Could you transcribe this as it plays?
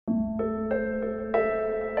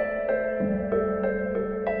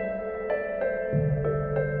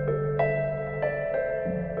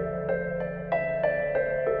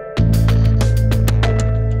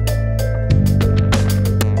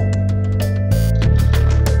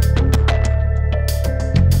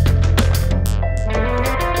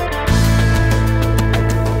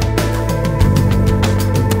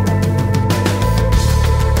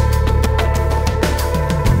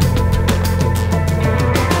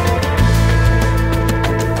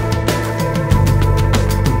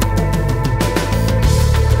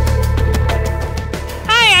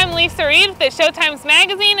Showtimes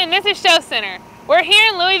Magazine, and this is Show Center. We're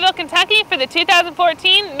here in Louisville, Kentucky for the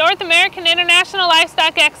 2014 North American International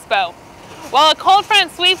Livestock Expo. While a cold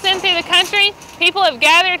front sweeps in through the country, people have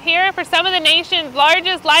gathered here for some of the nation's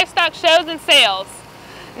largest livestock shows and sales.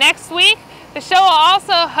 Next week, the show will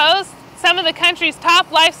also host some of the country's top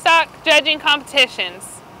livestock judging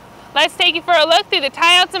competitions. Let's take you for a look through the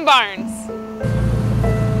tie-outs and barns.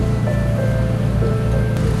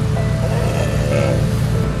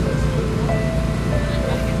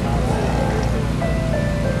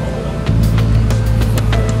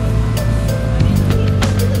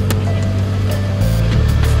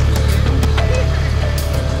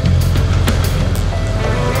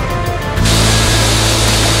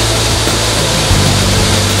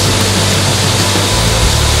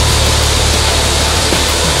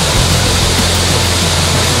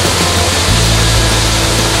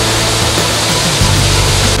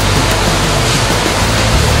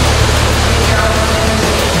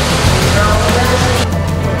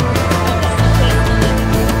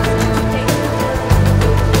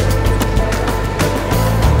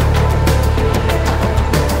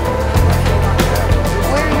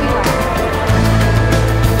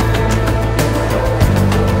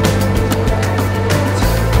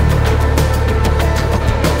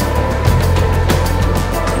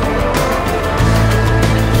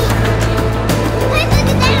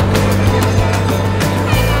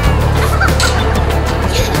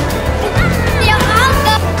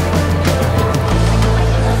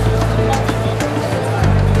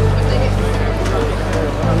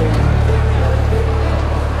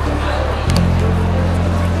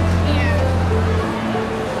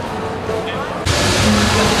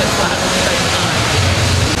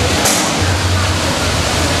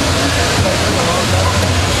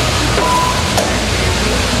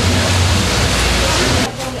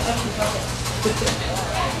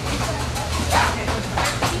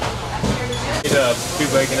 Two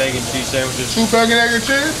bacon, egg, and cheese sandwiches. 2 bacon, egg, and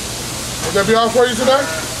cheese? Will that be all for you today?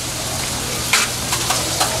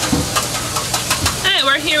 Hi,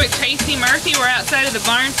 we're here with Tracy Murphy. We're outside of the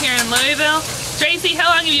barns here in Louisville. Tracy, how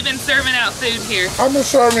long have you been serving out food here? I've been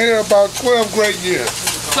serving here about 12 great years.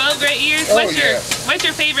 12 great years? Oh, What's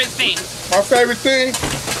your favorite thing? My favorite thing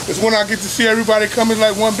is when I get to see everybody coming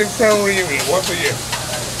like one big family reunion once a year.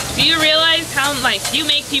 Do you realize how you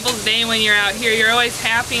make people's day when you're out here? You're always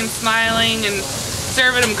happy and smiling and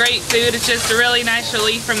serving them great food. It's just a really nice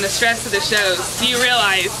relief from the stress of the shows. Do you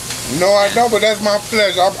realize? No, I don't, but that's my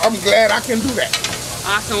pleasure. I'm glad I can do that.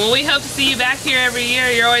 Awesome. Well, we hope to see you back here every year.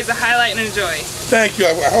 You're always a highlight and a joy. Thank you.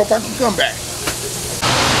 I hope I can come back.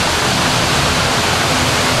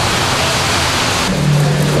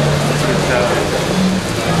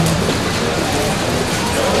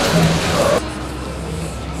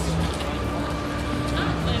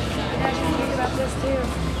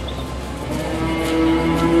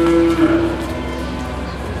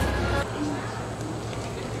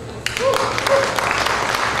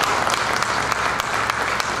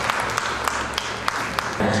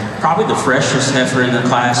 Probably the freshest heifer in the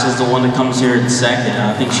class is the one that comes here in second.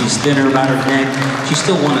 I think she's thinner about her neck. She's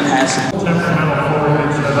still one that has some.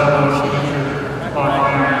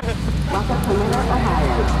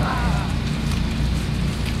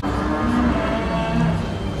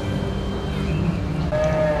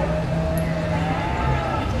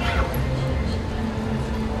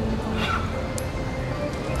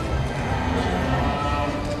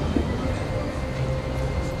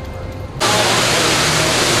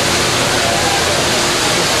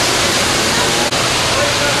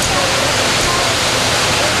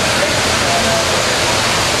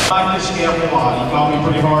 I like this calf a lot. He caught me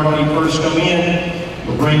pretty hard when he first come in.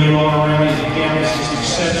 We'll bring him on around. He's a calf that's just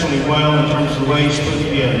exceptionally well in terms of the way he's put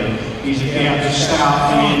together. He's a calf that's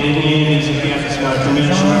stout from end to end. He's a calf that's got a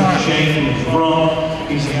tremendous amount of shape in his rump.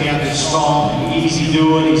 He's a calf that's soft and easy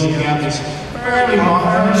doing. He's a calf that's fairly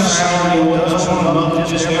modern, sounding. Just want to up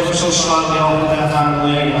just ever so slightly off of that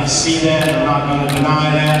hind leg. And I see that, and I'm not going to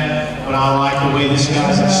deny that. But I like the way this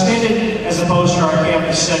guy's extended, as opposed to our calf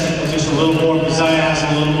that's second with just a little more pizzazz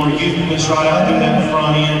and a little more youthfulness right out through that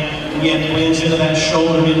front end. And yet blends into that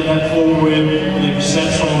shoulder, into that foregrip, with an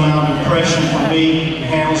exceptional amount of impression from me. The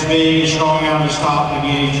handle's big and strong out of his top, and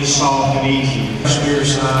again, he's just soft and easy. Spear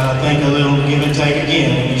side, I think a little give and take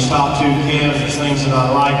again. And these top two calves, there's things that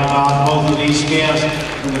I like about both of these calves,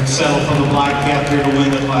 and then settle for the black calf here to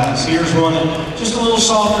win the class. Here's one that just a little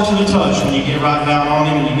softer to the touch. When you get right down on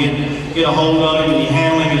him and you get a hold of him and you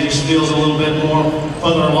handle him, he just feels a little bit more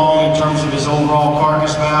further along in terms of his overall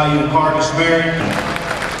carcass value and carcass merit.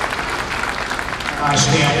 nice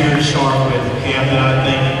calf here to start with. A calf that I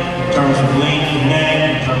think, in terms of length and neck,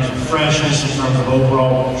 in terms of freshness, in terms of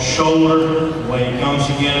overall shoulder, the way he comes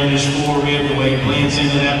together in his forehead, the way he blends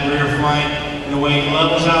into that rear flank, and the way he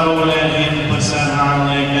levels out over that hip and puts that hind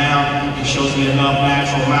leg down. He shows me enough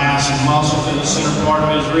natural mass and muscle to the center part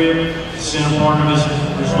of his rib, the center part of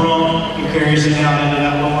his rump, and carries it down into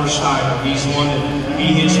that lower side. He's the one that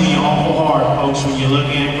he hits me awful hard, folks, when you look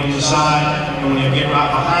at him from the side, and when you get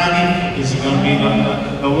right behind him, is he going to be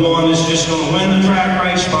the one that's just going to win the track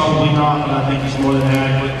race? Probably not, but I think he's more than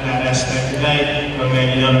adequate in that aspect today. But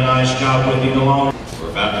man, you've done a nice job with him along.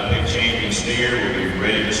 We're about to pick champion steer. We'll be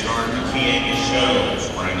ready to start the Key Angus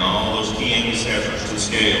shows. Bring all those Key Angus heifers to the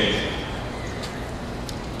scales.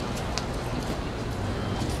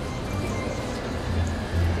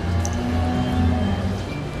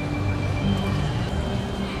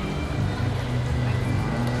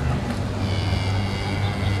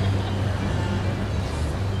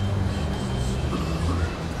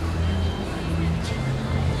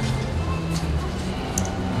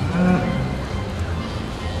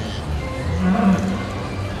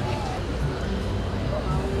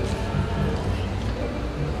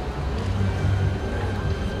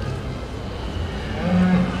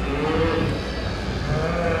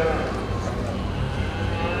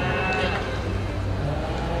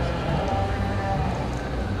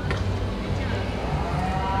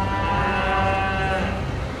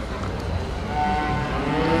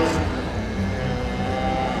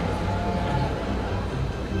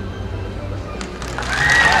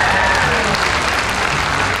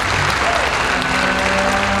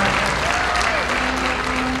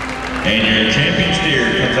 And your champion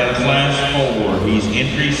steer comes out of class 4. He's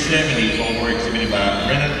entry 74, exhibited by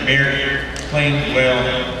Brennan Merritt,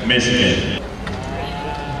 Plainwell, Michigan.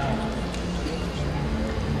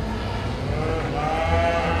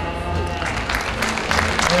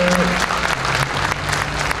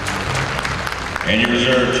 And your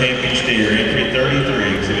reserve champion steer, entry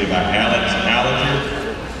 33, exhibited by Alex Allinger,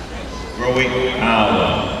 Growing,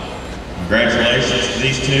 Iowa. Congratulations to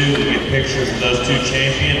these two. We'll get pictures of those two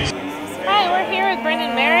champions. Hi, we're here with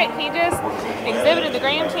Brendan Merritt. He just exhibited the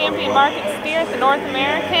Grand Champion Market Steer at the North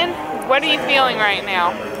American. What are you feeling right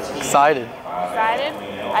now? Excited. Excited?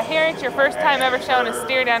 I hear it's your first time ever showing a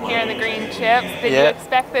steer down here in the green chips. Did you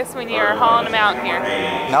expect this when you were hauling them out here?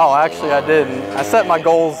 No, actually I didn't. I set my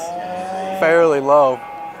goals fairly low.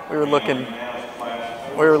 We were looking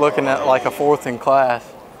at like a 4th in class.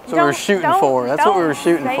 That's what we were shooting for. That's what we were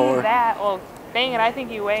shooting for. That. Well, dang it, I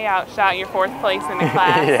think you way outshot your 4th place in the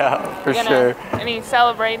class. Yeah, for sure. Any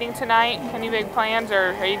celebrating tonight? Any big plans,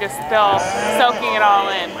 or are you just still soaking it all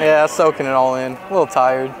in? Yeah, soaking it all in. A little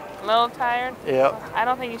tired. A little tired? Yep. I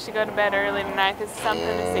don't think you should go to bed early tonight. This is something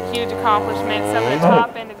that's a huge accomplishment. Some of the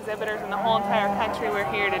top-end exhibitors in the whole entire country were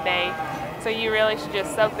here today. So you really should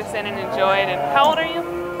just soak this in and enjoy it. And how old are you?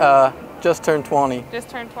 Just turned 20. Just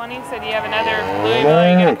turned 20? So do you have another Louisville? Are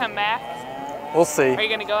you going to come back? We'll see. Or are you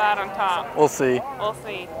going to go out on top? We'll see. We'll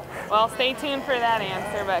see. Well, stay tuned for that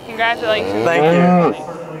answer, but congratulations. Thank you.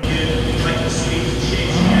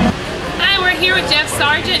 Hi, we're here with Jeff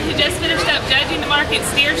Sargent, who just finished up judging the Market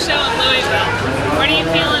Steer Show in Louisville. What are you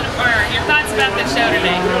feeling, or your thoughts about the show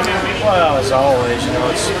today? Well, as always, you know,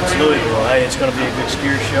 it's Louisville. Hey, it's going to be a good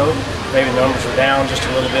steer show. Maybe the numbers are down just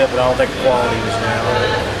a little bit, but I don't think the quality was down.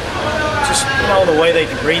 Just, you know, the way they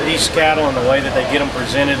can breed these cattle and the way that they get them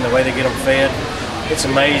presented and the way they get them fed, it's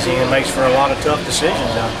amazing. It makes for a lot of tough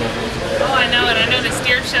decisions out there. Oh, I know it. I know the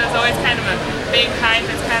steer show is always kind of a big hype.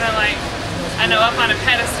 It's kind of like, I know, up on a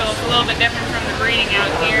pedestal. It's a little bit different from the breeding out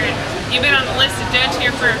here. And you've been on the list of judge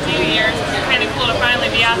here for a few years. It's kind of cool to finally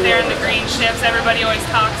be out there in the green ships. Everybody always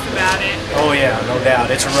talks about it. Oh yeah, no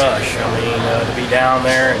doubt. It's a rush. I mean, to be down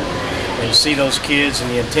there and you see those kids and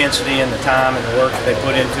the intensity and the time and the work that they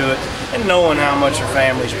put into it, and knowing how much their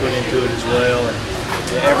families put into it as well, and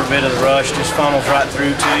every bit of the rush just funnels right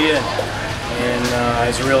through to you, and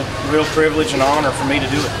it's a real privilege and honor for me to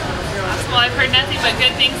do it. Well, I've heard nothing but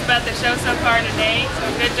good things about the show so far today, so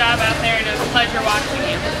good job out there, and it was a pleasure watching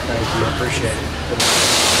you. Thank you, I appreciate it.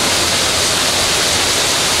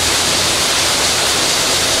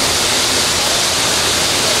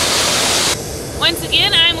 Once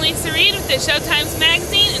again, I'm Lisa Reed with the Showtimes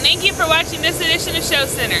magazine, and thank you for watching this edition of Show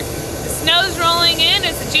Center. The snow's rolling in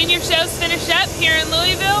as the junior shows finish up here in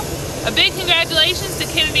Louisville. A big congratulations to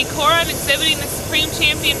Kennedy Cora on exhibiting the Supreme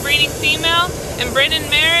Champion breeding female, and Brendan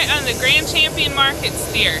Merritt on the Grand Champion Market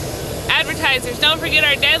Steer. Advertisers, don't forget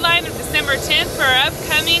our deadline of December 10th for our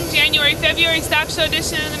upcoming January-February stock show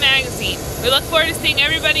edition of the magazine. We look forward to seeing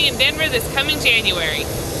everybody in Denver this coming January.